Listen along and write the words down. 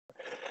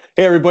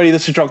Hey everybody,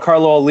 this is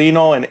Giancarlo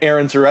Aulino and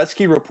Aaron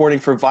Zaretsky reporting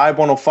for Vibe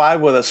 105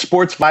 with a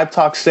Sports Vibe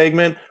Talk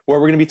segment where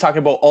we're going to be talking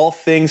about all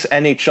things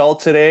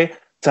NHL today.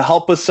 To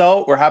help us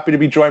out, we're happy to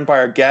be joined by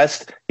our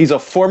guest. He's a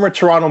former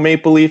Toronto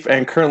Maple Leaf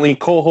and currently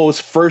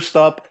co-hosts First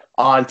Up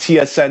on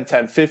TSN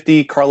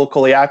 1050, Carlo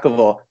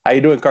Colaiacovo. How you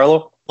doing,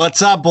 Carlo?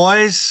 What's up,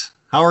 boys?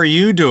 How are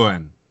you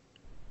doing?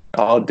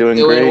 Oh, doing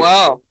great.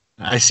 Well.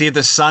 I see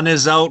the sun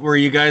is out where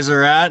you guys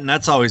are at, and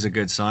that's always a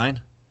good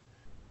sign.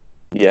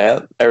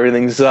 Yeah,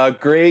 everything's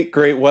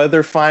great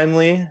weather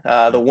finally.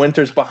 The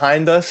winter's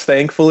behind us,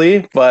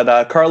 thankfully.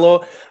 But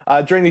Carlo,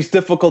 during these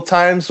difficult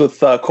times with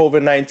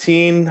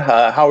COVID-19,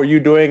 how are you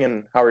doing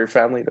and how are your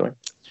family doing?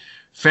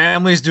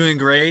 Family's doing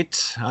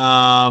great.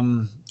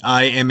 In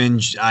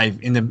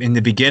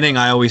the beginning,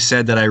 I always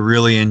said that I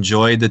really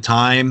enjoyed the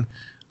time,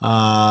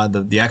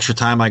 the extra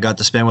time I got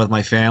to spend with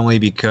my family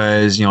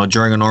because,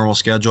 during a normal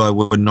schedule, I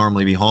wouldn't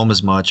normally be home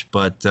as much.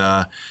 But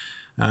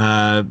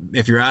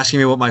if you're asking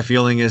me what my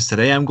feeling is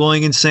today, I'm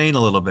going insane a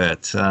little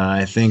bit.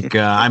 I think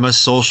I'm a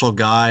social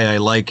guy. I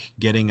like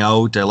getting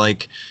out. I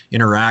like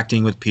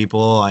interacting with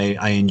people.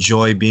 I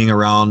enjoy being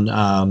around,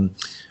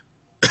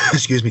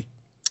 excuse me,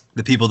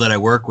 the people that I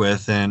work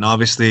with. And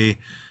obviously,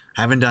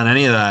 I haven't done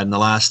any of that in the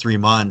last 3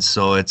 months.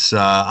 So it's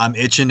I'm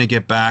itching to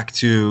get back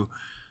to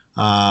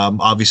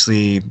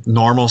obviously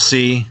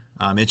normalcy.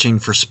 I'm itching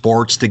for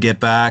sports to get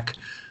back.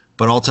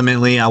 But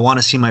ultimately, I want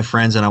to see my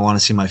friends and I want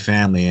to see my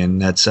family, and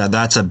that's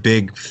a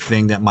big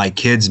thing that my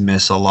kids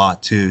miss a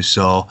lot too.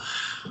 So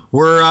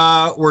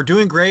we're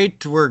doing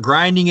great. We're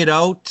grinding it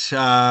out.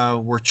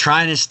 We're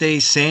trying to stay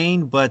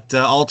sane, but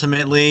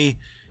ultimately,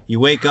 you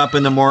wake up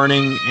in the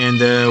morning and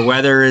the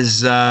weather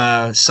is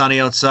sunny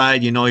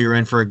outside. You know you're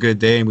in for a good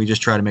day, and we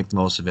just try to make the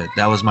most of it.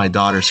 That was my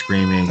daughter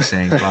screaming,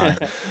 saying bye.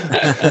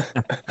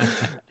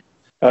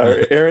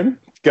 Aaron,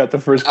 got the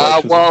first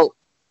question.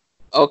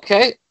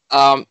 Okay.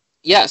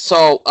 Yeah,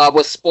 so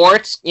with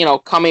sports,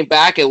 coming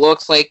back, it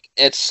looks like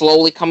it's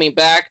slowly coming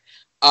back.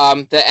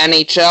 The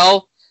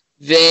NHL,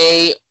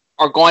 they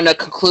are going to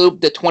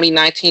conclude the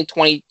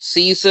 2019-20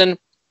 season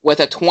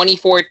with a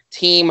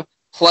 24-team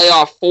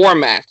playoff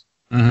format.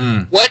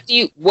 Mm-hmm. What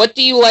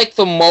do you like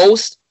the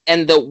most,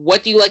 and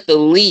what do you like the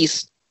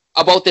least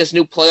about this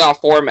new playoff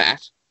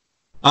format?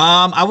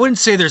 I wouldn't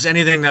say there's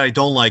anything that I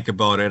don't like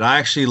about it. I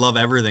actually love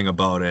everything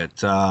about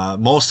it.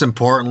 Most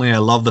importantly, I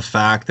love the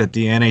fact that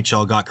the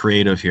NHL got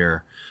creative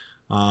here.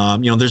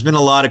 There's been a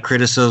lot of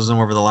criticism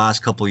over the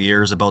last couple of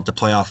years about the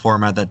playoff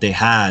format that they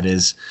had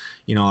is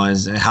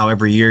how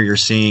every year you're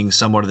seeing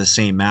somewhat of the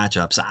same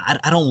matchups.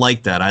 I don't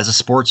like that. As a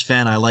sports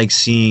fan, I like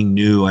seeing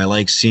new. I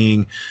like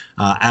seeing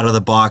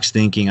out-of-the-box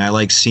thinking. I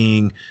like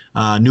seeing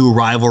new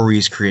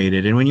rivalries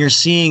created. And when you're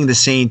seeing the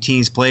same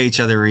teams play each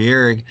other every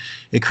year,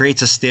 it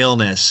creates a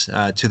staleness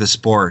to the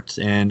sport.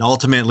 And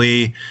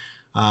ultimately,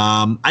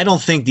 I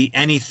don't think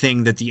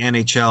anything that the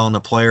NHL and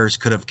the players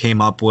could have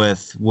came up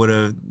with would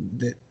have,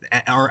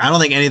 or I don't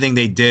think anything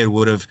they did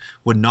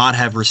would not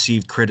have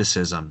received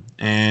criticism.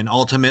 And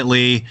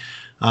ultimately,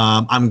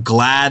 I'm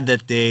glad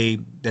that they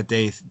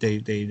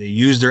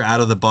used their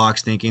out of the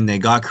box thinking. They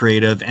got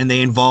creative and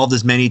they involved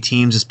as many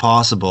teams as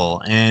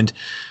possible. And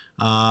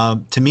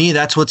to me,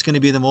 that's what's going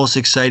to be the most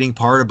exciting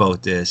part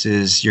about this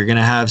is you're going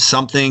to have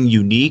something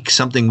unique,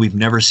 something we've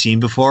never seen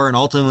before, and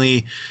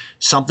ultimately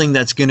something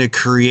that's going to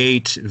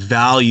create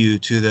value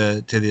to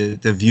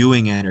the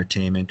viewing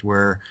entertainment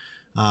where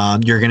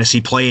you're going to see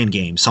play-in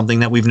games,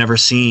 something that we've never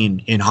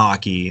seen in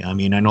hockey. I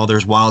mean, I know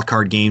there's wild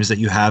card games that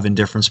you have in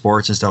different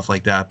sports and stuff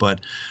like that,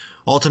 but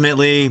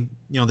ultimately,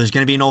 there's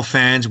going to be no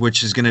fans,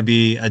 which is going to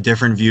be a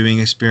different viewing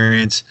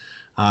experience.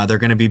 They're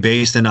going to be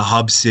based in a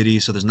hub city,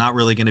 so there's not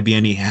really going to be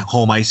any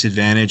home ice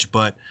advantage.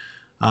 But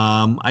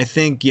I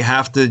think you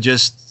have to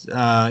just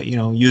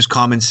use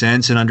common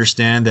sense and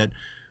understand that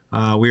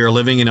we are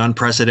living in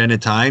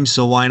unprecedented times.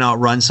 So why not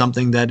run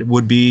something that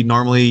would be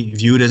normally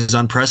viewed as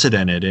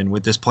unprecedented? And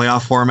with this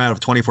playoff format of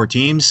 24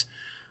 teams,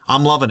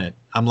 I'm loving it.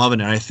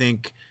 I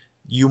think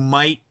you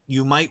might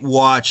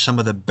watch some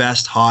of the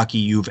best hockey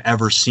you've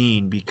ever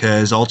seen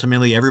because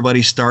ultimately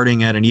everybody's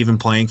starting at an even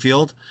playing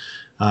field.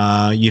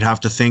 You'd have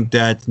to think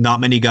that not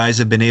many guys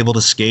have been able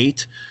to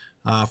skate.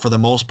 For the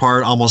most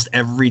part, almost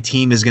every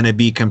team is going to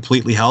be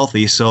completely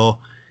healthy. So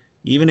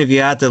even if you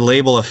had to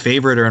label a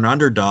favorite or an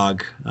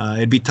underdog,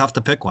 it'd be tough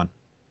to pick one.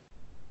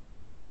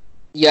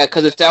 Yeah,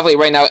 because it's definitely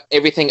right now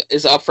everything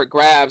is up for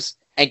grabs.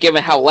 And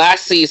given how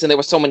last season there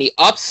were so many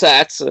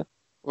upsets,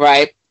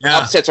 right? Yeah.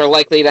 Upsets are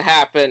likely to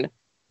happen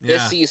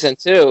this season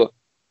too.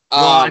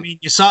 Well, I mean,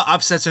 you saw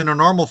upsets in a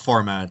normal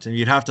format, and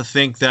you'd have to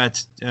think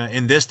that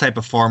in this type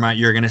of format,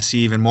 you're going to see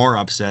even more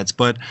upsets.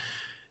 But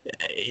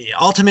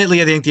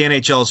ultimately, I think the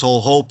NHL is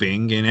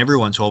hoping, and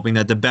everyone's hoping,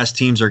 that the best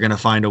teams are going to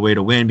find a way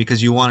to win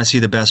because you want to see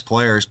the best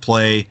players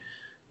play,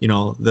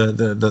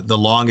 the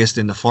longest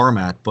in the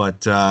format. But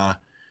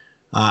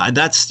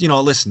that's,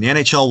 listen, the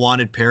NHL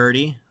wanted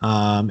parity,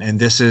 and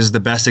this is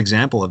the best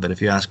example of it,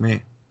 if you ask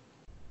me.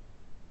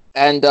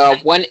 And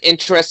one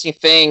interesting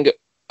thing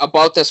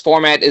about this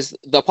format is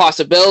the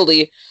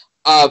possibility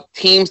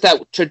teams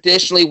that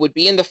traditionally would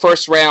be in the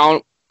first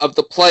round of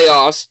the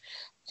playoffs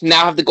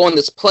now have to go in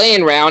this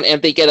play-in round, and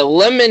if they get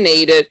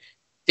eliminated,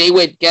 they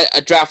would get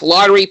a draft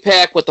lottery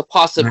pick with the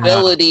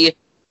possibility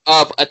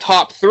of a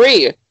top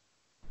 3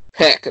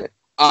 pick.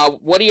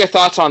 What are your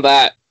thoughts on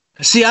that?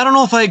 See, I don't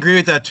know if I agree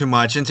with that too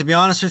much. And to be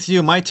honest with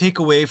you, my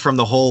takeaway from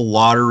the whole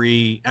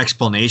lottery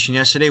explanation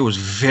yesterday was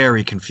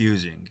very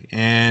confusing.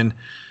 And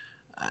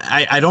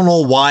I don't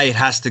know why it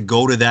has to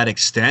go to that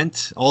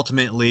extent.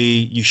 Ultimately,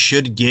 you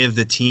should give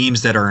the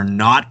teams that are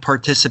not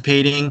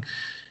participating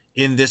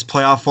in this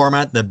playoff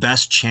format the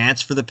best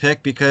chance for the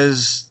pick,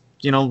 because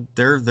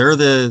they're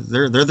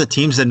the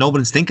teams that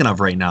nobody's thinking of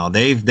right now.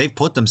 They've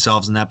put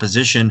themselves in that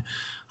position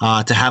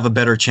to have a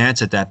better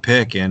chance at that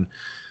pick. And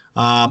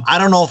I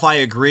don't know if I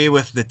agree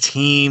with the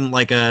team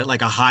like a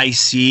high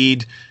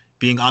seed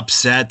being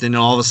upset and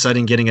all of a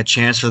sudden getting a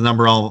chance for the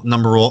number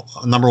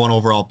one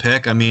overall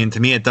pick. I mean, to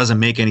me, it doesn't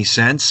make any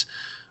sense.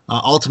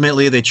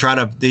 Ultimately, they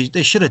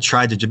should have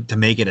tried to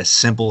make it as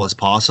simple as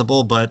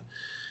possible, but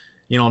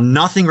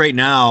nothing right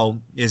now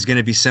is going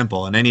to be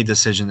simple in any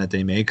decision that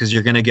they make, because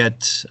you're going to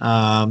get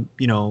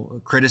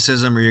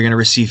criticism, or you're going to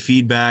receive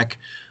feedback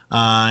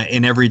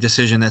in every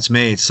decision that's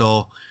made.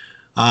 So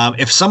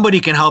if somebody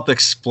can help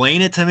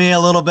explain it to me a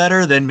little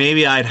better, then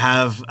maybe I'd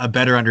have a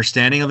better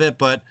understanding of it.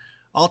 But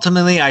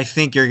ultimately, I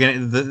think you're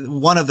going to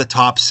one of the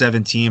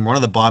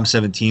bottom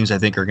 7 teams, I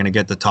think, are going to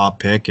get the top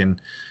pick.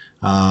 And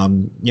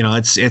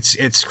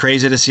it's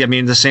crazy to see. I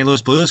mean, the St.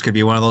 Louis Blues could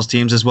be one of those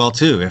teams as well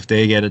too if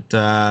they get it.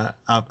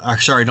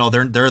 Sorry, no,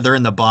 they're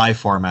in the bye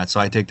format, so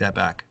I take that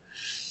back.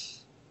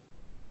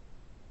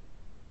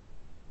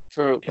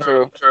 True.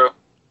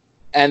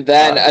 And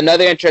then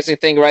another interesting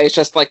thing, right? It's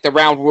just like the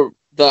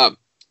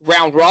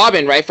round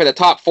robin, right, for the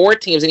top 4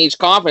 teams in each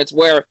conference,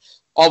 where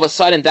all of a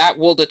sudden that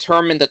will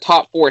determine the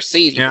top 4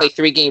 seeds. You play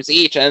 3 games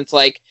each, and it's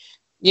like,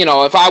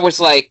 if I was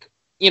like,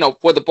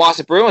 for the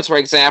Boston Bruins, for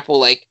example,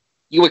 like,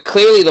 you were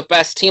clearly the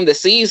best team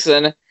this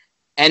season,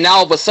 and now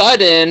all of a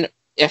sudden,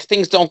 if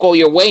things don't go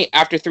your way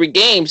after 3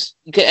 games,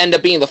 you could end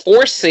up being the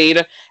 4th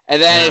seed,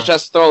 and then it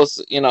just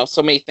throws,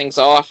 so many things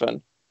off.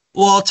 And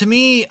well, to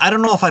me, I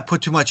don't know if I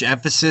put too much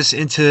emphasis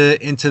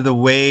into the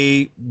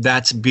way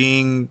that's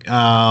being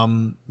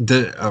run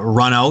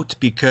out,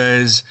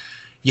 because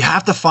you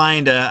have to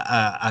find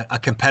a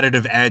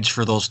competitive edge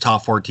for those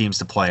top 4 teams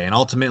to play. And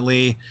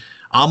ultimately,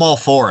 I'm all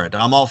for it.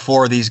 I'm all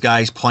for these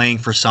guys playing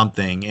for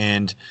something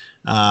and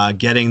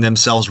getting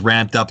themselves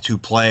ramped up to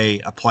play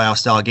a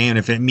playoff-style game. And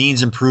if it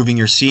means improving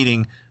your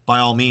seeding, by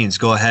all means,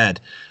 go ahead.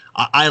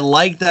 I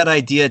like that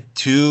idea,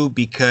 too,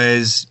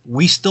 because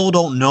we still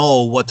don't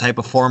know what type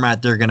of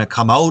format they're going to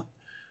come out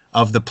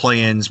of the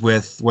play-ins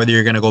with, whether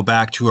you're going to go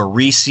back to a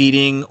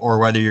reseeding or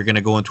whether you're going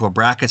to go into a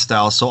bracket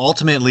style. So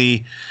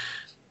ultimately,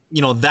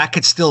 that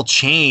could still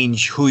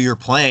change who you're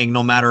playing,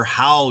 no matter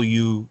how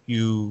you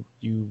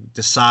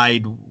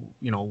decide,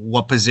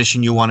 what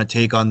position you want to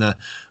take on the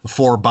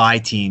 4 bye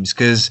teams.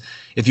 Because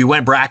if you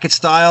went bracket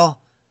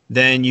style,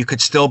 then you could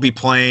still be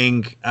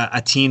playing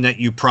a team that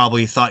you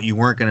probably thought you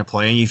weren't going to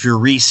play. And if you're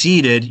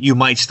reseeded, you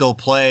might still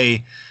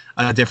play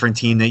a different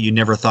team that you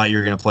never thought you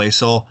were going to play.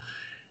 So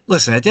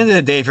listen, at the end of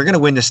the day, if you're going to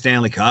win the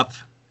Stanley Cup,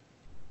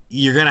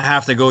 you're going to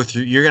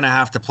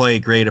have to play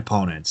great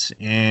opponents,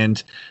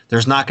 and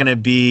there's not going to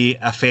be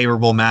a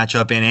favorable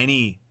matchup in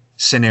any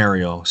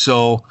scenario.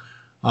 So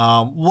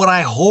what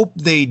I hope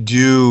they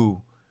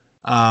do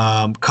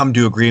come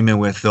to agreement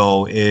with,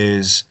 though,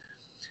 is,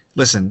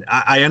 listen,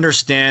 I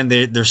understand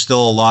that there's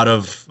still a lot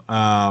of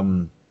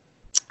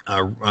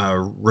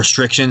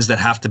restrictions that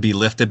have to be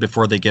lifted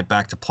before they get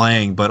back to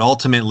playing, but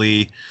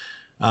ultimately,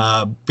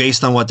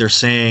 based on what they're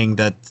saying,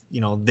 that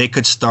they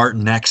could start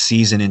next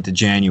season into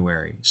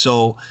January.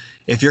 So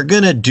if you're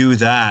going to do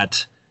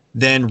that,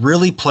 then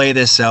really play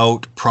this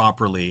out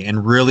properly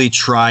and really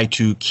try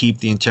to keep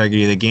the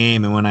integrity of the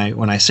game. And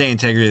when I say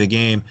integrity of the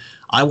game,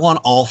 I want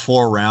all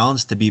 4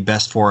 rounds to be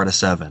best 4 out of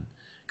 7,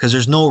 because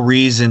there's no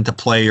reason to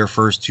play your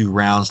first 2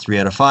 rounds 3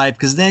 out of 5,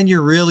 because then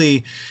you're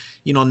really,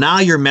 now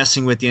you're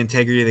messing with the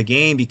integrity of the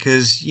game,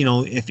 because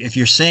if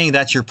you're saying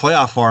that's your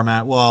playoff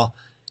format, well,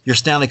 your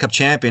Stanley Cup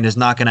champion is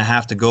not going to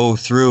have to go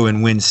through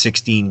and win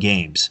 16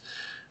 games.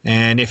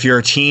 And if you're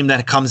a team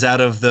that comes out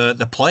of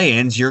the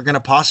play-ins, you're going to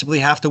possibly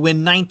have to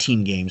win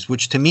 19 games,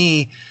 which to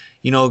me,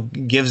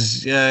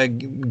 gives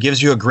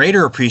you a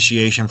greater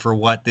appreciation for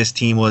what this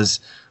team was,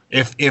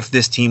 if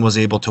this team was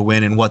able to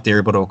win and what they were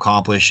able to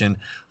accomplish. And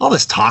all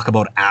this talk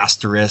about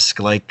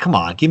asterisk, like, come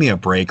on, give me a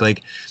break.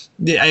 Like,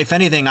 if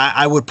anything,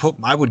 I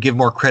would give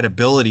more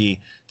credibility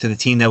to the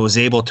team that was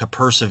able to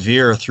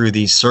persevere through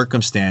these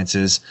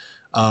circumstances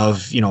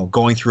of,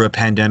 going through a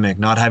pandemic,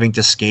 not having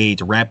to skate,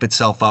 ramp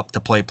itself up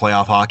to play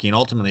playoff hockey. And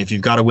ultimately, if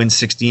you've got to win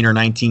 16 or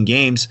 19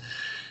 games,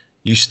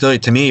 you're still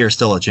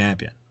a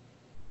champion.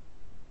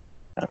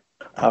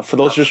 For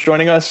those just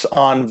joining us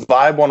on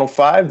Vibe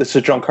 105, this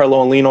is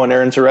Giancarlo, Aulino, and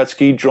Aaron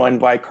Zaretsky, joined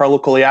by Carlo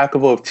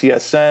Colaiacovo of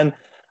TSN.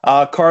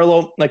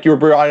 Carlo, like you were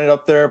bringing it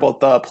up there about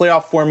the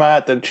playoff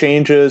format, the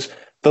changes,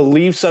 the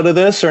Leafs out of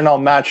this are now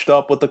matched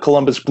up with the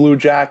Columbus Blue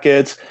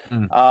Jackets.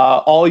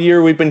 All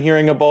year we've been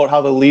hearing about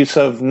how the Leafs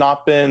have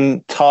not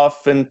been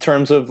tough in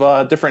terms of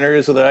different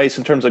areas of the ice,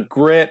 in terms of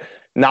grit.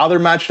 Now they're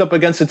matched up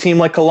against a team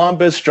like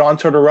Columbus. John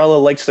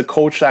Tortorella likes to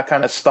coach that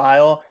kind of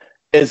style.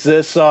 Is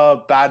this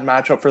a bad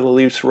matchup for the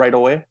Leafs right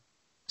away?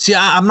 See,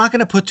 I'm not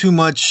going to put too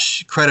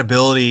much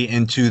credibility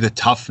into the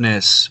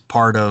toughness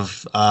part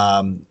of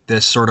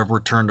this sort of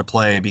return to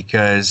play,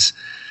 because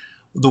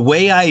the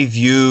way I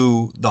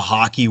view the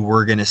hockey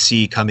we're going to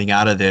see coming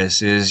out of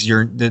this is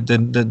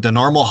the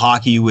normal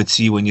hockey you would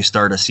see when you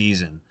start a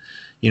season.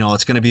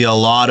 It's going to be a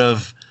lot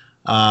of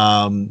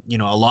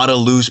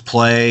loose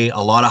play, a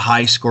lot of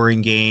high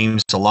scoring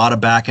games, a lot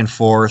of back and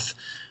forth,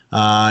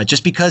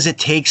 just because it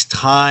takes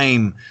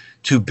time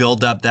to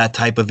build up that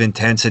type of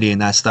intensity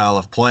and that style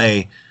of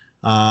play.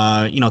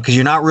 Because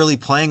you're not really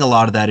playing a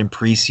lot of that in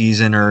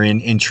preseason or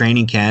in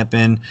training camp.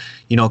 And,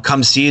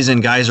 come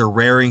season, guys are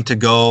raring to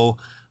go.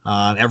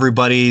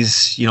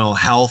 Everybody's,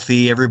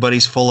 healthy.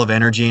 Everybody's full of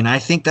energy. And I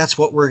think that's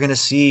what we're going to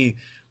see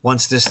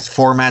once this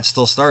format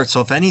still starts. So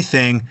if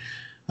anything,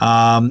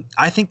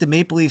 I think the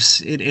Maple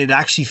Leafs, it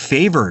actually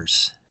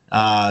favors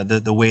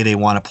the way they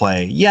want to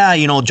play. Yeah,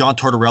 John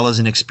Tortorella is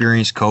an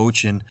experienced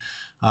coach, and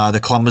the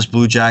Columbus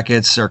Blue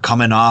Jackets are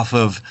coming off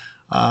of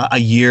a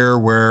year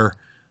where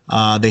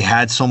they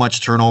had so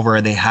much turnover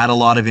and they had a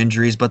lot of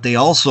injuries, but they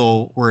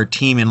also were a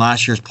team in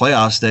last year's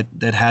playoffs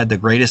that had the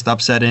greatest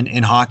upset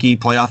in hockey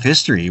playoff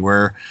history,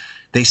 where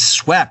they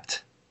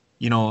swept,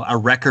 a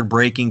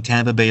record-breaking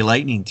Tampa Bay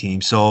Lightning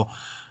team. So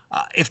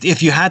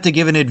if you had to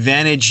give an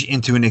advantage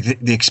into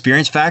the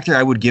experience factor,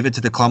 I would give it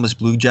to the Columbus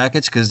Blue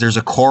Jackets, because there's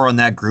a core on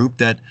that group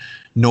that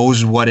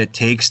knows what it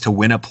takes to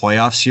win a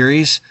playoff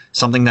series,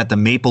 something that the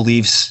Maple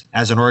Leafs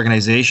as an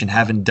organization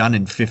haven't done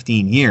in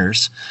 15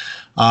 years.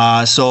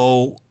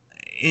 So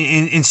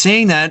in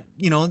saying that,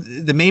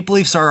 the Maple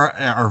Leafs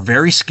are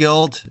very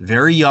skilled,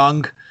 very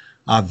young,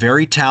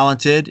 very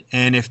talented.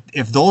 And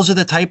if those are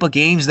the type of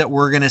games that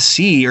we're going to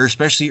see, or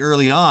especially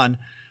early on,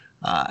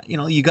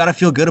 you got to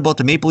feel good about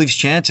the Maple Leafs'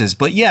 chances.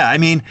 But yeah, I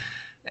mean,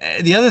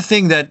 the other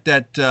thing that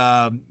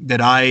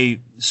I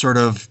sort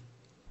of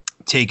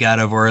take out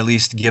of, or at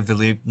least give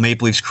the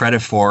Maple Leafs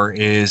credit for,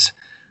 is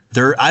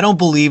I don't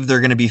believe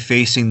they're going to be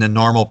facing the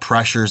normal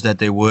pressures that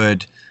they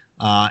would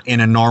in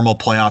a normal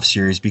playoff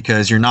series,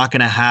 because you're not going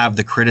to have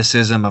the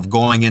criticism of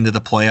going into the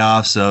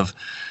playoffs of,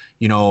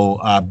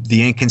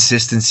 the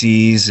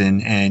inconsistencies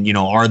and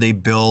are they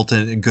built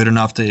good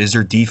enough is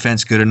their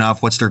defense good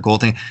enough? What's their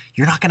goaltending?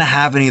 You're not going to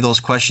have any of those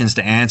questions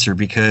to answer,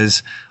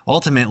 because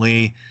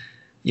ultimately,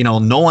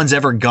 no one's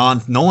ever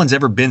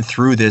been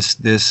through this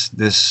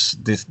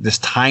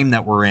time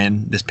that we're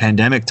in, this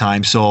pandemic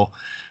time. So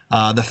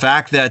the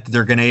fact that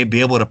they're going to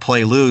be able to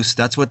play loose,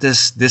 that's what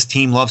this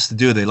team loves to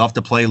do. They love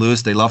to play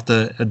loose. They love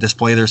to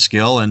display their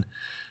skill. And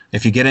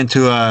if you get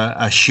into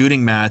a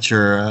shooting match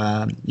or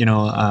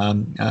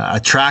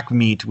a track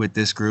meet with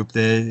this group,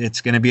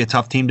 it's going to be a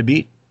tough team to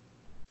beat.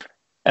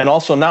 And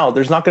also now,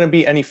 there's not going to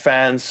be any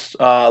fans,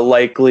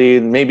 likely,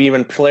 maybe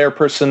even player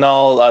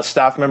personnel,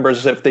 staff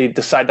members, if they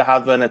decide to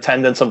have an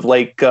attendance of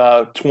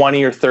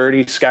 20 or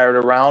 30 scattered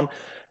around.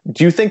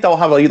 Do you think that will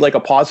have a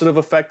positive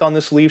effect on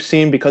this Leafs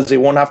team, because they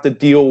won't have to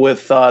deal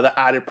with the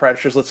added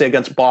pressures, let's say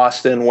against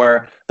Boston,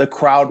 where the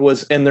crowd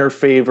was in their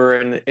favor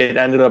and it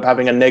ended up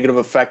having a negative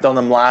effect on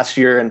them last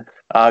year in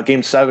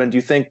Game 7? Do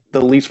you think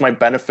the Leafs might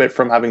benefit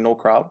from having no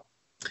crowd?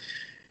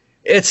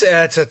 It's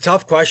a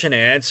tough question to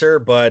answer,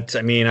 but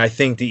I mean, I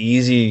think the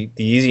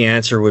easy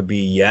answer would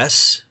be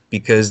yes,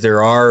 because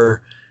there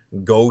are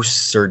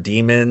ghosts or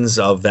demons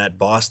of that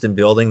Boston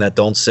building that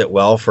don't sit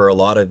well for a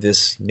lot of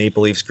this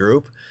Maple Leafs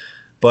group.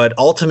 But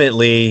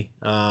ultimately,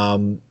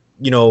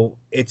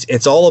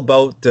 it's all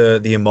about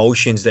the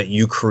emotions that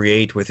you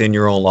create within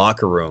your own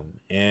locker room.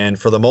 And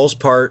for the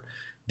most part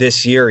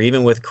this year,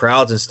 even with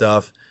crowds and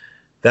stuff,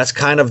 that's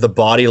kind of the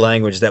body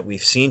language that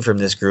we've seen from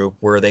this group,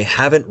 where they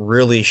haven't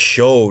really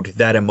showed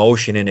that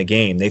emotion in a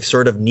game. They've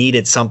sort of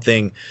needed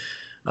something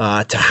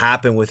to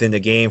happen within the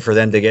game for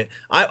them to get.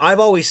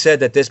 I've always said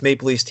that this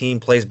Maple Leafs team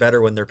plays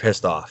better when they're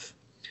pissed off.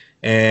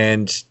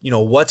 And,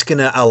 what's going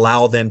to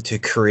allow them to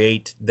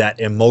create that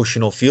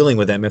emotional feeling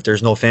with them if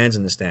there's no fans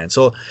in the stand?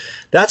 So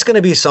that's going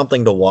to be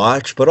something to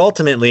watch. But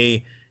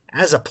ultimately,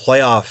 as a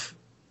playoff,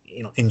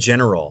 in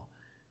general,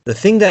 the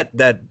thing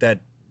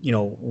that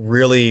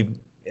really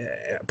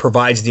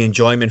provides the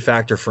enjoyment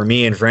factor for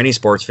me and for any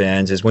sports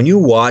fans is when you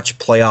watch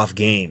playoff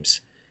games,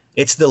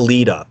 it's the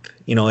lead up.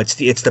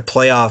 It's the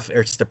playoff,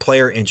 or it's the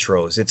player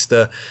intros. It's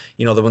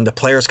when the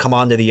players come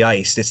onto the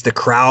ice. It's the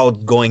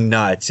crowd going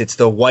nuts. It's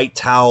the white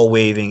towel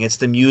waving. It's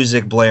the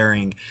music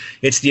blaring.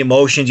 It's the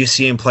emotions you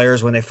see in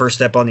players when they first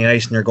step on the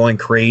ice and they're going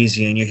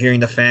crazy, and you're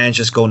hearing the fans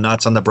just go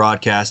nuts on the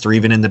broadcast or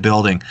even in the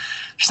building.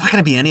 There's not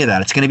going to be any of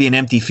that. It's going to be an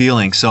empty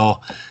feeling. So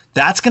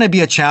that's going to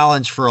be a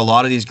challenge for a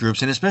lot of these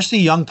groups, and especially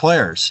young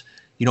players.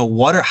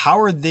 How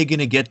are they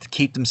going to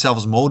keep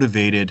themselves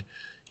motivated,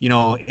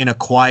 in a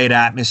quiet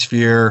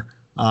atmosphere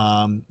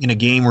in a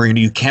game where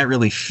you can't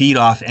really feed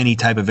off any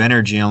type of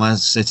energy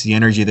unless it's the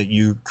energy that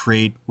you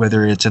create,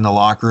 whether it's in the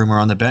locker room or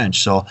on the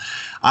bench. So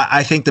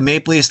I think the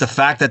Maple Leafs, the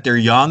fact that they're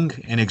young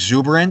and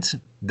exuberant,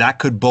 that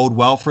could bode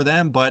well for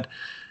them. But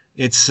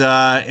it's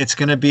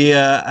going to be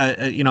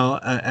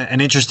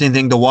an interesting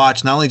thing to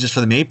watch, not only just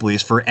for the Maple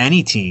Leafs, for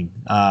any team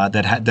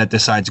that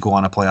decides to go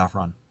on a playoff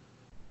run.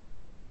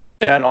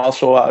 And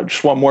also,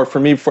 just one more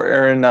for me before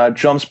Aaron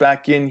jumps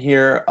back in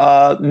here.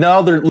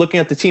 Now they're looking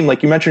at the team,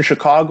 like you mentioned,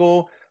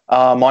 Chicago,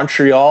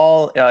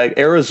 Montreal,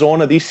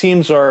 Arizona. These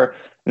teams are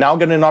now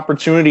getting an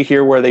opportunity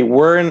here where they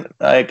weren't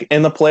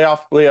in the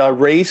playoff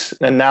race,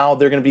 and now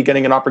they're going to be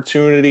getting an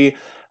opportunity.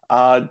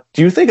 Do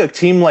you think a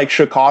team like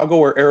Chicago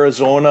or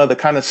Arizona, the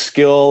kind of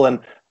skill and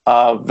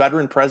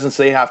veteran presence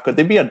they have, could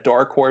they be a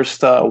dark horse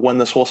to win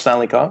this whole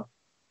Stanley Cup?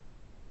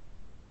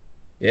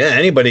 Yeah,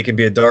 anybody can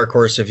be a dark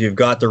horse if you've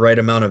got the right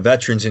amount of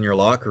veterans in your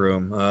locker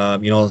room.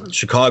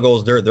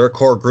 Chicago's their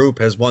core group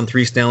has won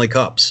 3 Stanley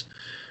Cups,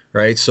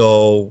 right?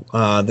 So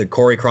the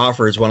Corey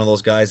Crawford is one of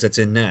those guys that's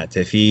in net.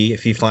 If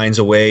he finds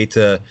a way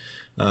to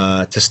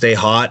stay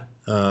hot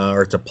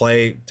or to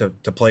play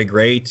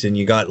great, and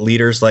you got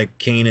leaders like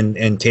Kane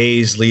and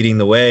Taves leading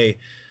the way,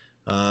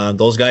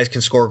 those guys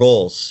can score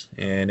goals.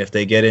 And if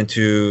they get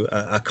into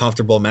a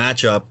comfortable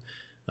matchup,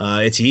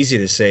 it's easy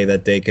to say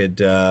that they could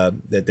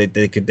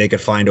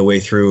find a way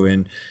through.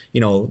 And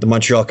the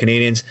Montreal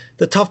Canadiens,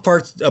 the tough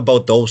part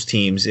about those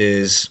teams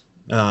is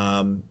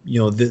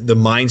the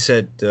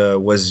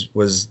mindset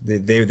was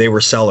they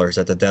were sellers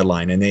at the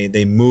deadline, and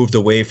they moved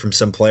away from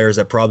some players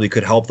that probably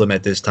could help them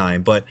at this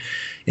time. But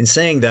in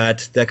saying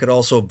that could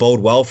also bode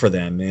well for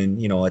them.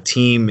 And a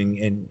team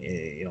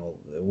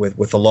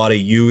with a lot of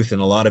youth and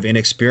a lot of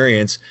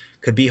inexperience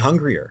could be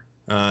hungrier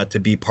to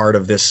be part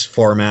of this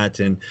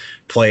format and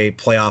play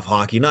playoff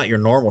hockey, not your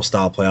normal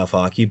style playoff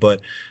hockey,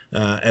 but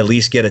at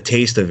least get a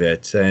taste of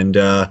it. And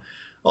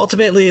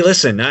ultimately,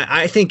 listen,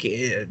 I think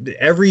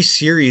every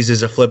series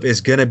is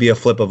going to be a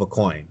flip of a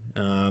coin.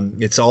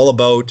 It's all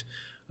about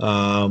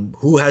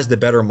who has the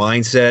better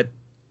mindset,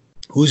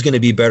 who's going to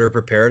be better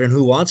prepared, and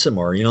who wants it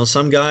more.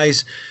 Some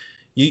guys,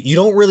 you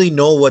don't really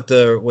know what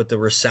the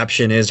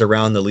reception is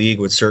around the league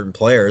with certain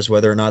players,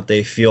 whether or not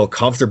they feel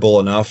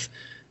comfortable enough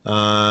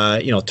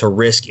to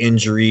risk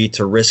injury,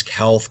 to risk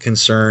health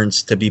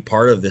concerns, to be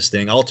part of this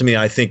thing. Ultimately,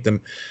 I think the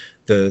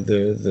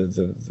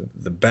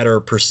better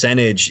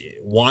percentage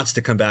wants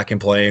to come back and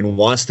play and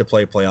wants to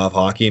play playoff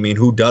hockey. I mean,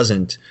 who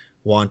doesn't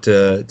want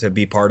to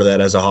be part of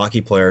that as a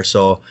hockey player?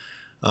 So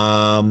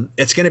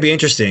it's going to be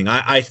interesting.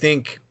 I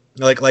think,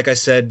 like I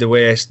said, the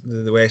way I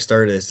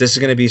started this is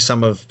going to be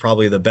some of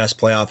probably the best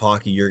playoff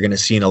hockey you're going to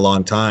see in a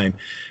long time,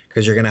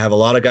 because you're going to have a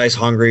lot of guys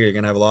hungry, you're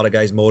going to have a lot of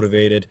guys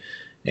motivated.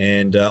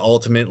 And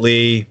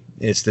ultimately,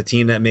 it's the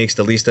team that makes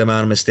the least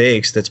amount of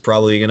mistakes that's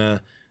probably going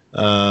to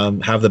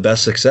have the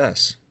best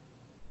success.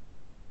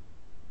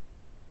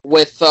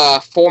 With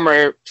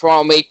former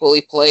Toronto Maple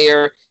Leaf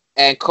player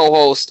and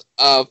co-host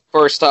of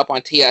FirstUp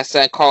on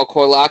TSN, Carlo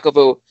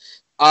Colaiacovo.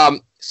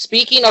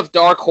 Speaking of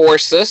dark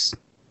horses,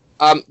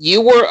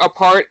 you were a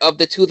part of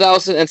the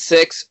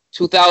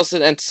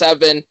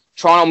 2006-2007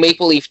 Toronto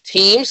Maple Leaf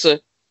teams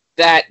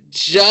that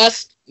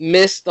just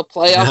missed the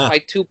playoffs by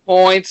 2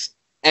 points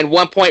and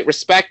 1 point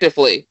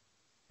respectively.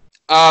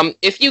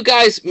 If you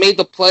guys made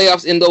the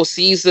playoffs in those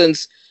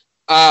seasons,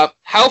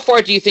 how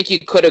far do you think you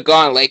could have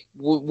gone? Like,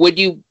 would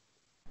you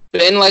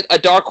been like a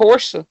dark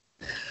horse?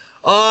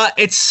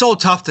 It's so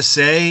tough to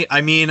say.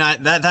 I mean,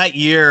 that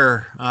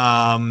year,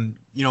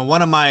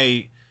 one of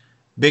my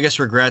biggest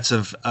regrets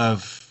of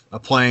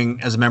playing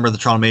as a member of the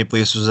Toronto Maple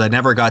Leafs was I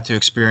never got to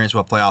experience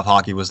what playoff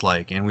hockey was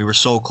like. And we were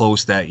so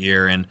close that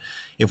year. And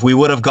if we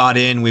would have got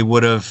in, we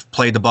would have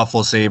played the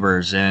Buffalo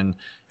Sabres. And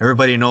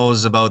everybody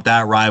knows about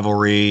that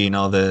rivalry,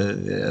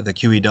 the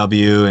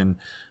QEW.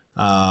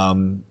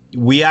 And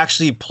we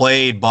actually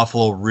played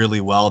Buffalo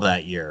really well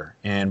that year.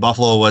 And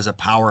Buffalo was a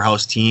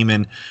powerhouse team,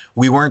 and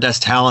we weren't as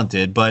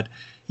talented. But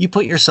you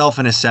put yourself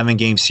in a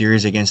 7-game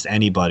series against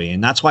anybody.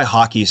 And that's why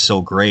hockey is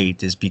so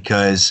great, is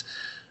because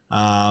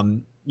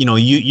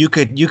you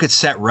could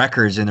set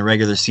records in the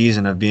regular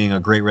season of being a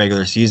great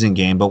regular season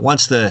game, but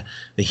once the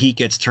heat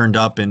gets turned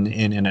up in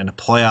a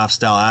playoff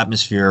style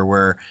atmosphere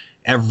where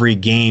every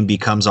game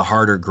becomes a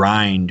harder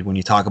grind, when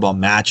you talk about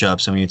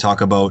matchups and when you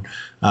talk about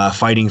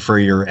fighting for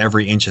your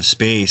every inch of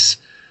space,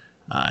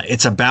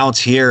 it's a bounce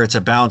here, it's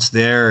a bounce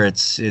there,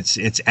 it's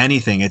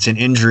anything. It's an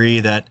injury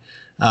that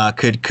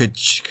could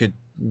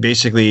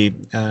basically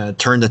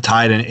turn the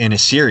tide in a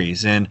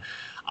series. And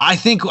I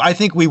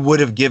think we would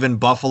have given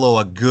Buffalo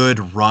a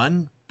good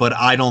run, but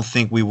I don't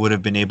think we would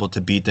have been able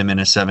to beat them in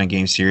a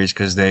 7-game series,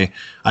 because I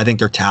think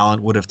their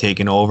talent would have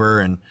taken over.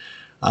 And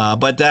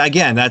but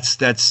again,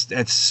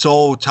 that's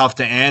so tough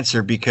to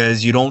answer,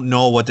 because you don't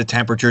know what the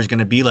temperature is going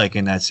to be like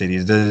in that city.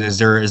 Is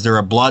there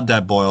a blood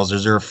that boils?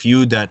 Is there a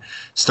feud that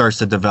starts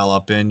to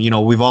develop? And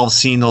we've all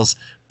seen those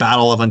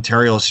Battle of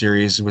Ontario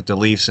series with the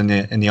Leafs and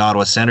the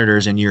Ottawa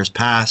Senators in years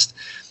past.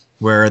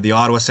 where the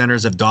Ottawa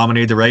Senators have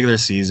dominated the regular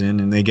season,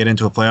 and they get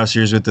into a playoff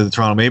series with the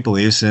Toronto Maple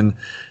Leafs, and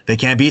they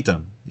can't beat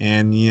them.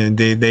 And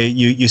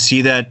you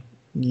see that.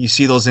 You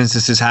see those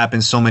instances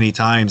happen so many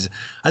times.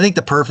 I think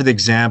the perfect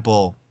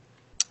example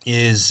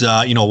is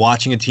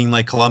watching a team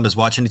like Columbus,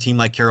 watching a team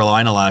like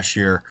Carolina last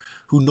year,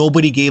 who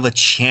nobody gave a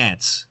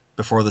chance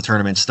before the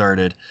tournament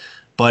started,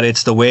 but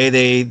it's the way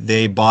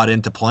they bought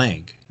into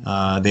playing.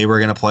 They were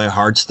going to play a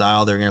hard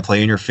style. They're going to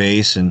play in your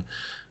face, and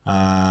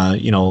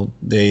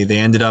they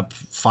ended up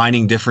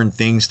finding different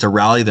things to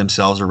rally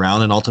themselves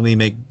around and ultimately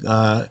make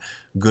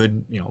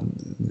good.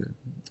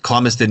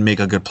 Columbus didn't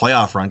make a good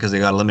playoff run because they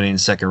got eliminated in the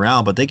second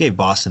round, but they gave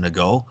Boston a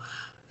go,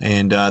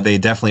 and they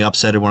definitely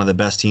upsetted one of the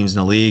best teams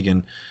in the league.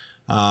 And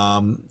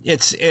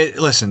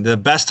listen, the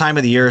best time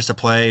of the year is to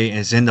play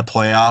is in the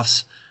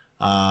playoffs,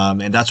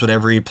 and that's what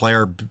every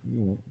player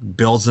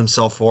builds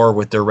themselves for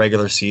with their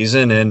regular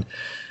season. And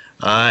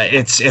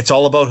it's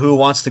all about who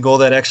wants to go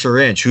that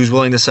extra inch, who's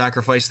willing to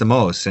sacrifice the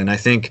most. And I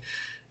think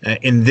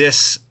in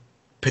this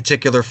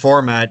particular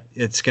format,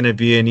 it's going to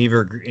be an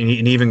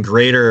even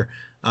greater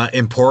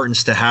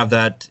importance to have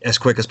that as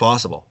quick as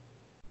possible.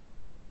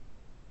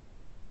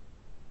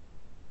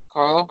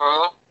 Carlo?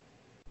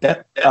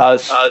 Yeah.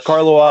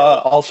 Carlo,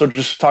 also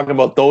just talking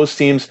about those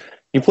teams,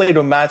 you played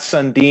with Mats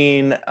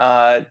Sundin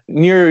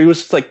he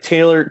was like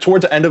Taylor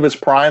towards the end of his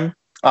prime,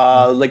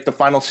 like the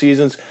final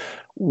seasons.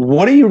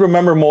 What do you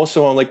remember most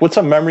of him? Like, what's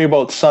a memory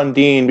about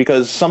Sundin?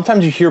 Because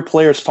sometimes you hear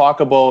players talk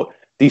about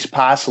these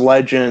past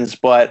legends,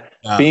 but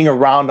being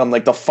around them,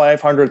 like the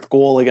 500th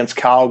goal against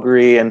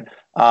Calgary and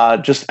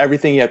just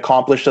everything he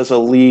accomplished as a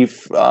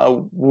Leaf.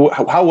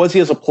 How was he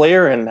as a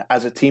player and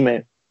as a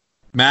teammate?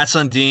 Mats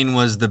Sundin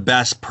was the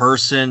best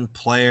person,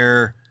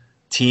 player,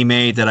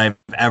 teammate that I've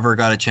ever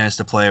got a chance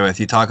to play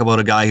with. You talk about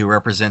a guy who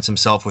represents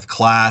himself with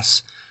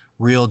class,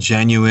 real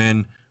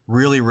genuine,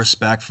 really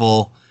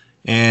respectful.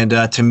 And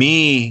to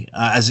me,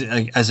 as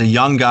a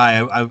young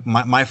guy,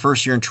 my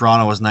first year in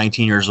Toronto was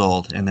 19 years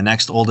old, and the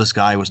next oldest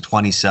guy was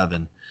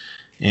 27.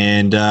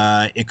 And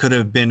it could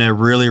have been a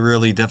really,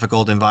 really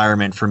difficult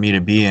environment for me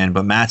to be in.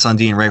 But Mats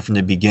Sundin, right from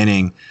the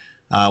beginning,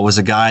 was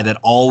a guy that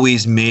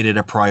always made it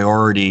a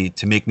priority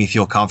to make me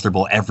feel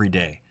comfortable every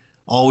day.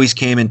 Always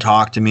came and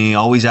talked to me,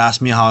 always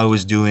asked me how I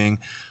was doing,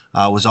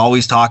 was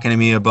always talking to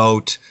me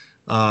about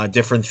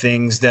different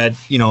things that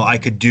I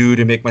could do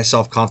to make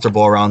myself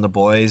comfortable around the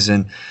boys.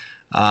 And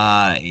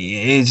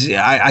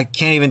I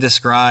can't even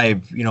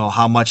describe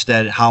how much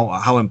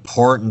how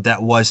important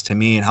that was to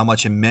me and how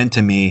much it meant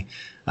to me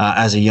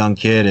as a young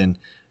kid. And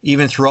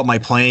even throughout my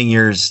playing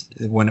years,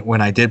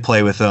 when I did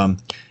play with him,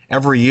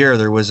 every year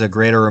there was a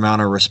greater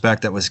amount of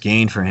respect that was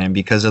gained for him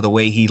because of the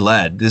way he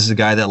led. This is a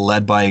guy that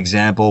led by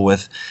example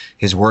with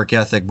his work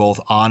ethic both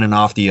on and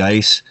off the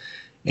ice.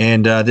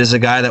 And this is a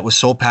guy that was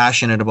so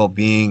passionate about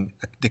being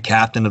the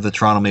captain of the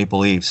Toronto Maple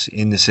Leafs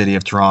in the city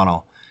of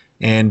Toronto.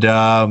 And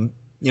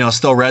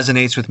still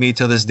resonates with me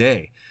to this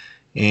day.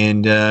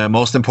 And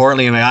most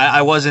importantly,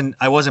 I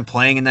wasn't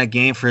playing in that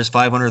game for his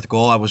 500th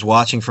goal. I was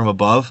watching from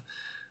above.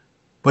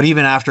 But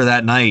even after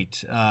that night,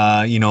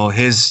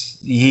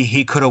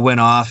 he could have went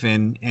off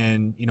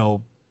and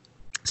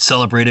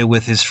celebrated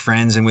with his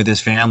friends and with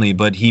his family,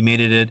 but he made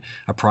it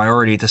a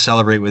priority to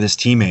celebrate with his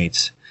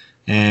teammates.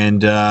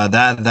 And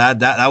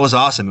that was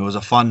awesome. It was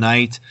a fun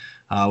night.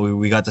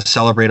 We got to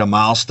celebrate a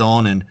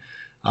milestone, and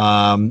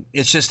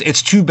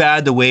it's too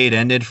bad the way it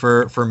ended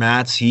for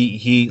Mats.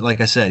 He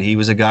like I said, he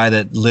was a guy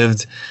that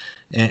lived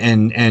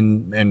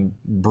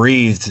and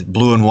breathed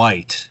blue and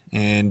white,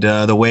 and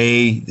the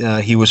way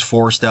he was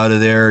forced out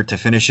of there to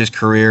finish his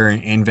career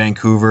in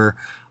Vancouver.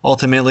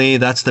 Ultimately,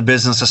 that's the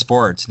business of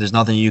sports. There's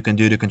nothing you can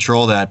do to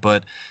control that.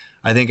 But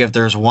I think if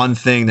there's one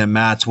thing that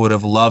Mats would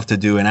have loved to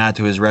do and add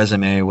to his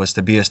resume was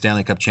to be a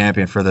Stanley Cup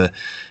champion for the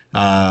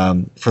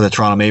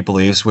Toronto Maple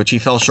Leafs, which he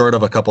fell short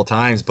of a couple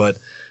times. But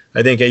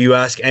I think you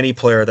ask any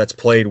player that's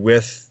played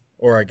with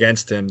or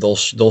against him,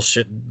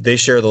 they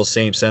share those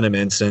same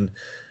sentiments. And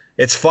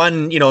it's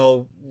fun,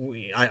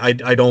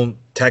 I don't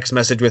text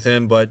message with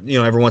him, but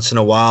every once in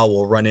a while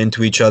we'll run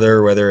into each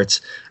other, whether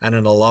it's at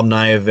an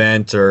alumni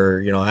event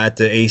or at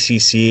the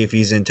ACC if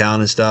he's in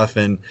town and stuff,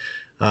 and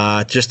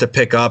just to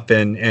pick up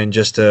and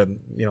just to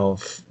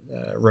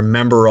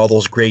remember all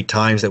those great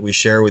times that we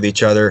share with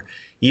each other,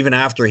 even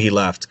after he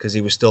left, because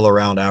he was still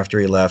around after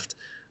he left.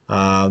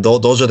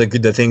 Those are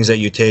the things that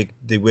you take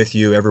with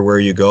you everywhere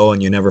you go,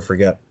 and you never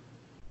forget.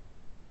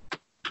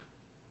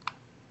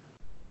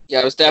 Yeah,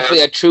 it was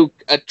definitely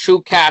a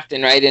true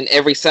captain, right, in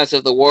every sense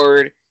of the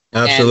word.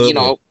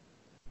 Absolutely.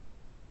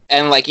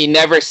 And like he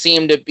never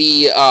seemed to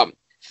be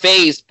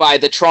fazed by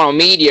the Toronto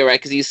media, right?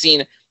 Because you've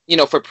seen,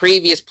 for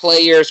previous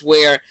players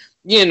where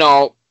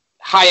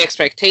high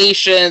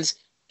expectations,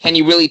 can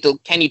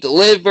you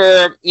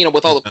deliver?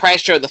 With all the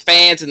pressure of the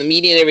fans and the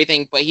media and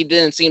everything, but he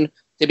didn't seem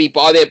to be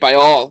bothered by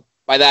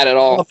that at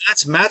all. Well,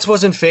 Mats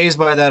wasn't fazed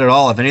by that at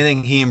all. If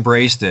anything, he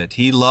embraced it.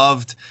 He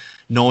loved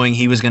knowing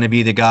he was going to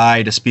be the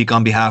guy to speak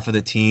on behalf of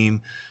the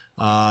team.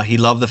 He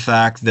loved the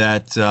fact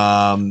that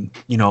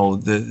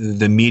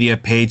the media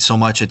paid so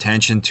much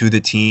attention to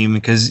the team,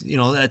 because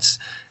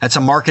that's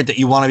a market that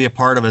you want to be a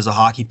part of as a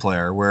hockey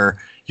player,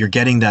 where you're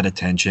getting that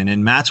attention.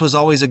 And Mats was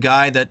always a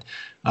guy that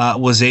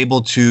was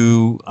able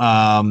to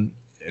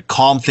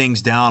calm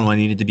things down when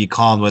he needed to be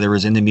calmed, whether it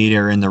was in the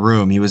media or in the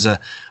room. He was a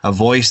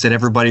voice that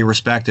everybody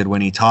respected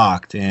when he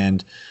talked,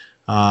 and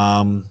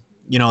it's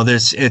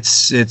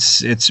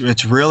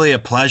really a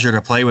pleasure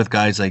to play with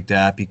guys like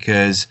that,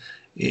 because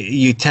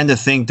you tend to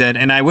think that,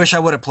 and I wish I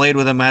would have played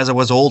with him as I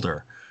was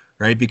older,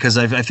 right? Because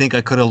I think I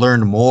could have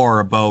learned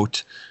more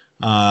about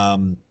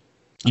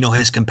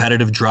his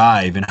competitive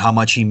drive and how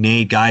much he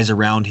made guys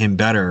around him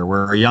better.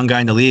 Where a young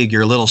guy in the league,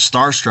 you're a little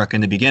starstruck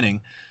in the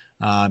beginning,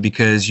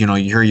 because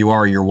here you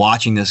are, you're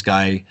watching this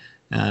guy,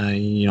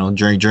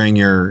 during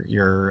your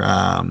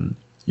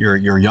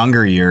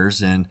younger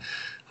years, and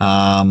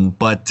I'm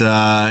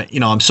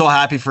so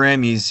happy for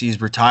him.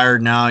 He's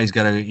retired now. He's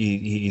got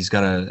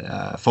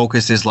to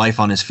focus his life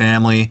on his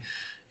family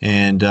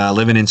and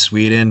living in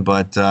Sweden.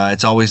 But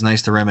it's always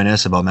nice to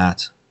reminisce about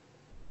Mats.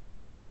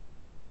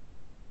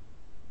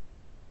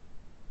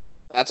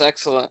 That's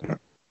excellent.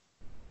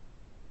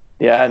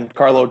 Yeah, and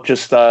Carlo,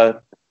 just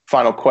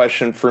final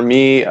question for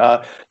me.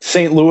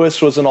 St.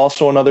 Louis was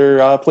also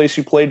another place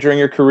you played during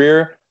your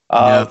career.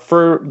 Yeah.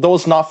 For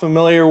those not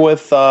familiar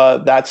with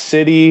that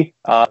city,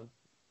 the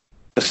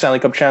Stanley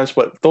Cup champs,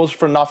 but those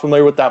for not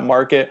familiar with that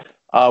market,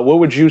 what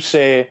would you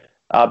say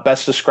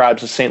best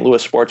describes the St.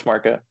 Louis sports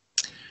market?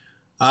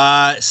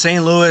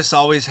 St. Louis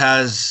always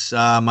has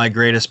my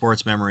greatest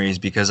sports memories,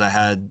 because I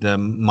had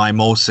my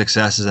most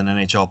success as an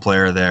NHL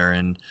player there,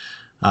 and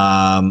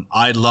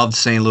I loved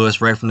St. Louis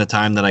right from the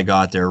time that I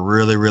got there.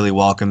 Really, really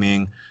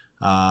welcoming,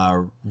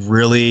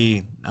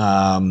 really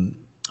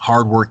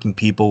hardworking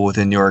people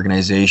within the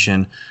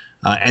organization,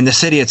 and the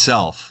city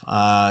itself.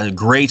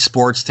 Great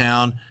sports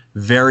town,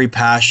 very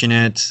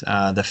passionate.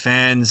 The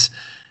fans,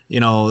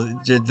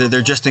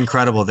 they're just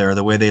incredible there,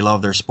 the way they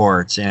love their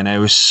sports. And it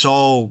was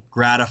so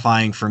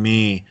gratifying for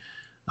me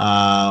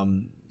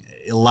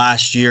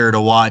last year to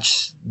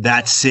watch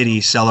that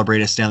city celebrate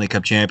a Stanley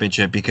Cup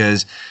championship,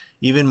 because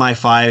even my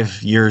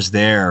 5 years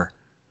there,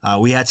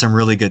 we had some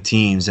really good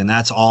teams, and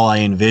that's all I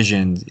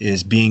envisioned,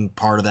 is being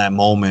part of that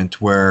moment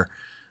where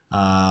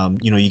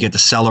you get to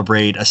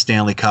celebrate a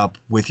Stanley Cup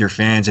with your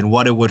fans, and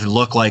what it would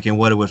look like and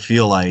what it would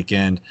feel like.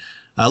 And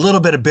a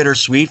little bit of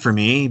bittersweet for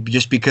me,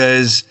 just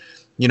because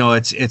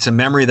it's a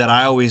memory that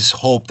I always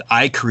hoped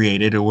I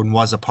created and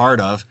was a part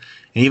of.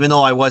 And even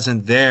though I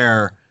wasn't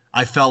there,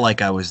 I felt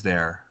like I was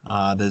there.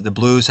 The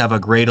Blues have a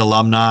great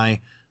alumni.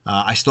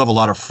 I still have a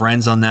lot of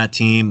friends on that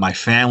team. My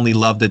family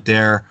loved it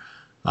there.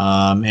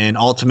 And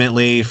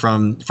ultimately,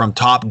 from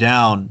top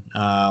down,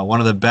 one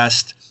of the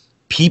best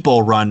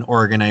people-run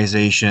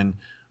organization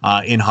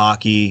in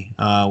hockey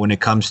when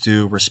it comes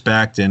to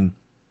respect and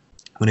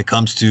when it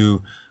comes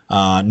to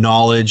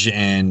knowledge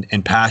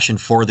and passion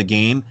for the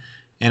game.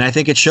 And I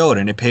think it showed,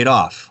 and it paid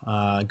off.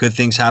 Good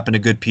things happen to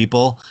good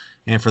people.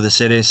 And for the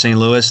city of St.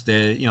 Louis,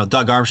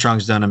 Doug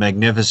Armstrong's done a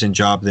magnificent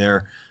job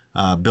there,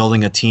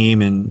 building a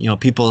team. And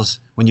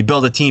when you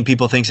build a team,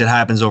 people think it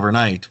happens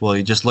overnight. Well,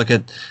 you just look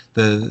at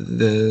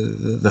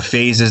the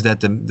phases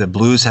that the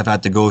Blues have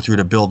had to go through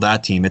to build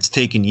that team. It's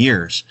taken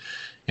years,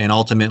 and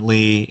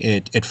ultimately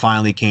it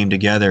finally came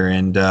together.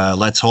 And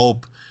let's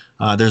hope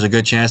there's a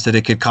good chance that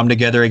it could come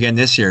together again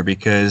this year,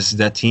 because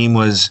that team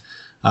was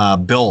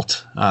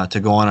built to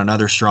go on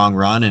another strong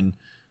run. And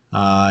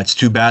it's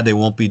too bad they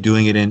won't be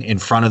doing it in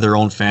front of their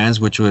own fans,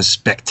 which was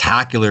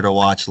spectacular to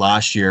watch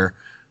last year,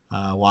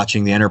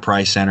 watching the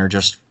Enterprise Center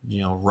just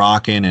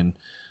rocking, and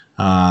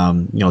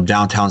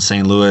downtown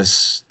St.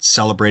 Louis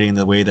celebrating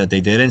the way that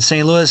they did. And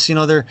St. Louis,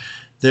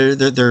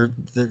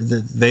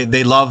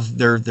 they love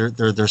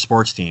their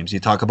sports teams. You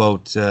talk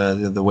about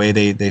the way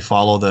they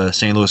follow the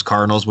St. Louis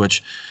Cardinals,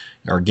 which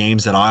are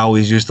games that I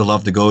always used to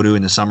love to go to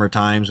in the summer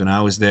times when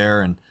I was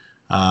there, and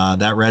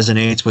that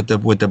resonates with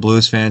the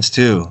Blues fans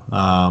too.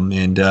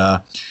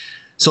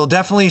 So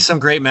definitely some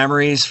great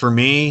memories for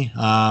me.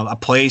 A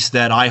place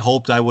that I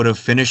hoped I would have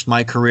finished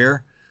my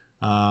career,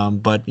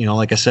 but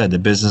like I said, the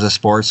business of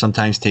sports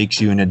sometimes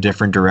takes you in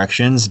different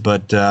directions.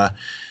 But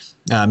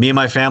me and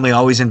my family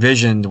always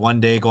envisioned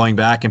one day going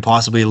back and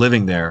possibly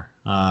living there.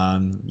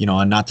 And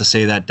not to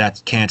say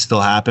that can't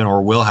still happen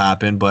or will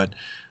happen, but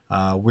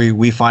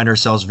we find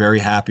ourselves very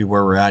happy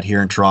where we're at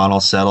here in Toronto,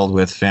 settled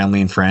with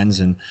family and friends,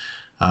 and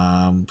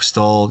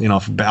still,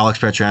 Alex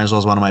Pietrangelo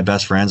is one of my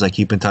best friends. I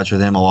keep in touch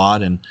with him a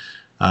lot, and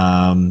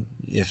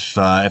if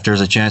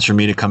there's a chance for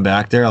me to come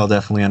back there, I'll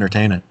definitely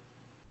entertain it.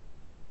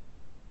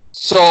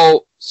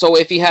 So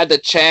if you had the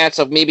chance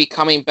of maybe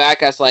coming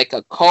back as like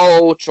a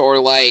coach or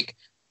like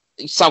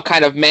some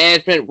kind of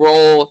management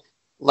role,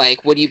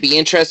 like would you be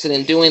interested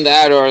in doing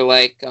that, or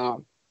like?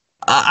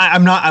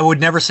 I'm not. I would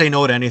never say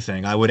no to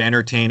anything. I would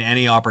entertain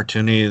any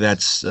opportunity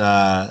that's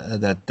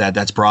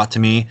brought to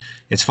me.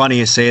 It's funny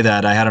you say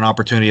that. I had an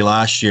opportunity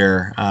last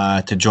year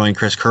to join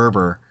Chris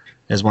Kerber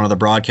as one of the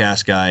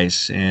broadcast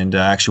guys, and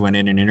actually went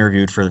in and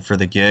interviewed for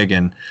the gig.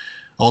 And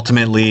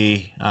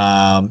ultimately,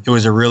 it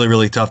was a really,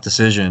 really tough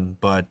decision.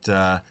 But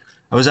I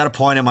was at a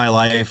point in my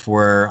life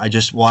where I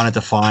just wanted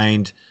to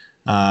find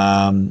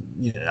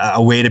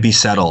a way to be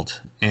settled.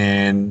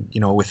 And,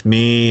 with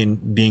me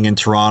and being in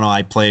Toronto,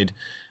 I played,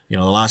 the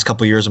last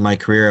couple of years of my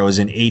career, I was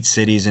in 7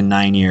 cities in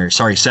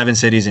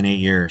 8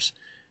 years.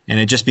 And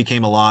it just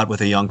became a lot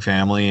with a young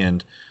family.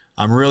 And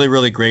I'm really,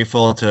 really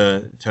grateful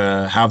to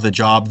have the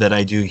job that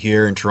I do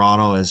here in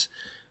Toronto as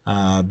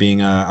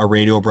being a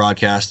radio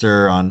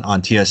broadcaster on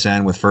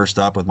TSN with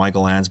FirstUp with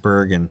Michael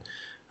Landsberg. And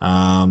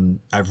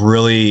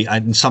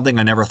something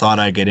I never thought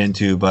I'd get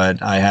into,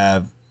 but I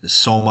have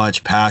so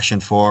much passion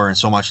for and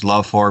so much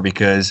love for,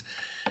 because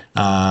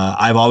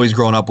I've always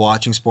grown up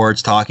watching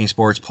sports, talking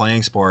sports,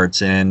 playing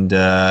sports, and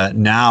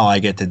now I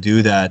get to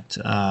do that,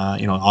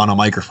 on a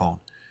microphone.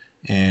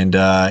 And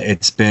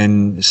it's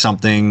been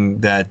something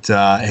that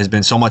has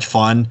been so much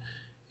fun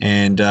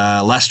and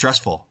less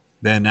stressful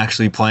than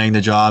actually playing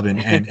the job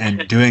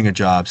and doing a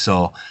job.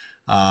 So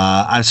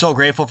I'm so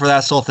grateful for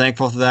that, so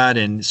thankful for that,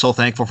 and so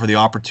thankful for the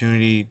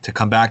opportunity to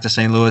come back to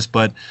St. Louis.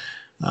 But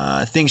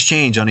things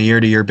change on a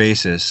year-to-year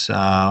basis.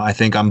 I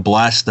think I'm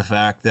blessed the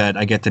fact that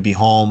I get to be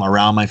home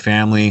around my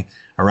family,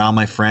 around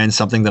my friends,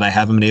 something that I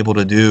haven't been able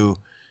to do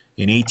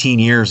in 18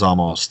 years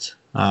almost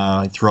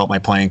throughout my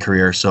playing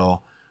career.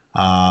 So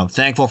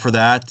thankful for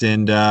that,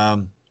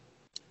 and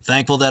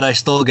thankful that I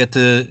still get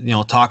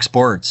to talk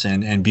sports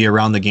and be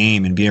around the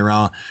game and be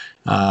around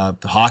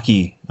the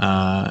hockey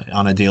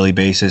on a daily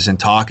basis and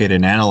talk it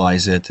and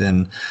analyze it.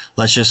 And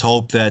let's just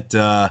hope that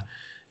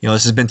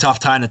this has been a tough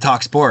time to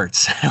talk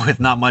sports with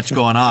not much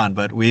going on,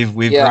 but we've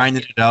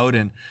grinded it out.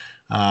 And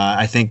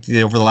I think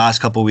over the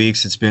last couple of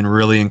weeks, it's been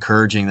really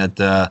encouraging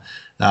that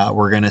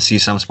we're going to see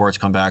some sports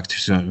come back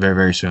soon, very,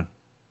 very soon.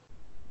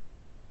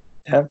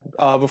 Yeah.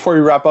 Before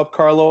we wrap up,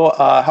 Carlo,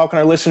 how can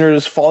our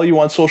listeners follow you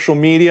on social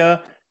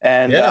media,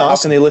 and how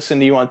can they listen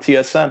to you on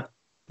TSN?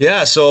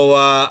 Yeah, so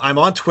I'm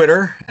on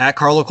Twitter at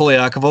Carlo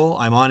Colaiacovo.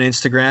 I'm on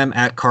Instagram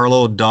at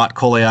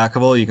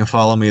carlo.colaiacovo. You can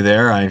follow me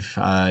there.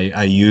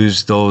 I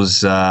use those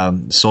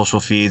social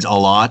feeds a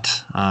lot.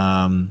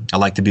 I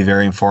like to be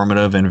very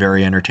informative and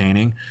very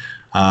entertaining.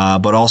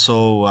 But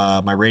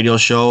also my radio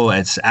show,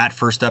 it's at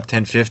FirstUp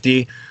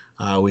 1050.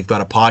 We've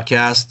got a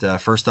podcast,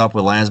 FirstUp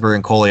with Landsberg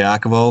and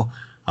Colaiacovo.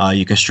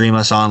 You can stream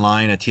us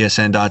online at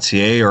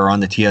tsn.ca or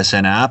on the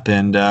TSN app,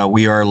 and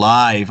we are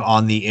live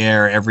on the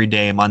air every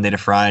day, Monday to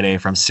Friday,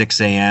 from 6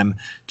 a.m.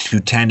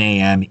 to 10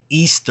 a.m.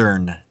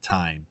 Eastern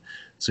time.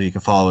 So you can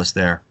follow us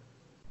there.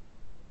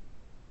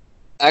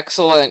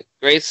 Excellent.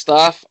 Great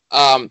stuff.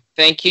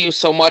 Thank you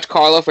so much,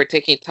 Carlo, for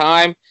taking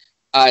time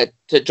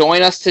to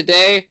join us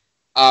today.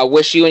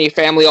 Wish you and your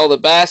family all the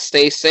best.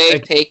 Stay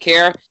safe. Take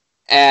care.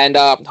 And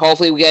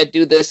hopefully we get to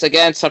do this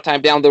again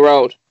sometime down the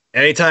road.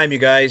 Anytime, you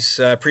guys.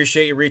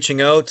 Appreciate you reaching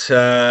out.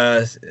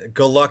 Good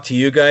luck to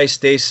you guys.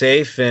 Stay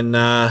safe, and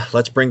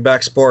let's bring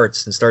back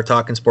sports and start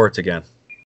talking sports again.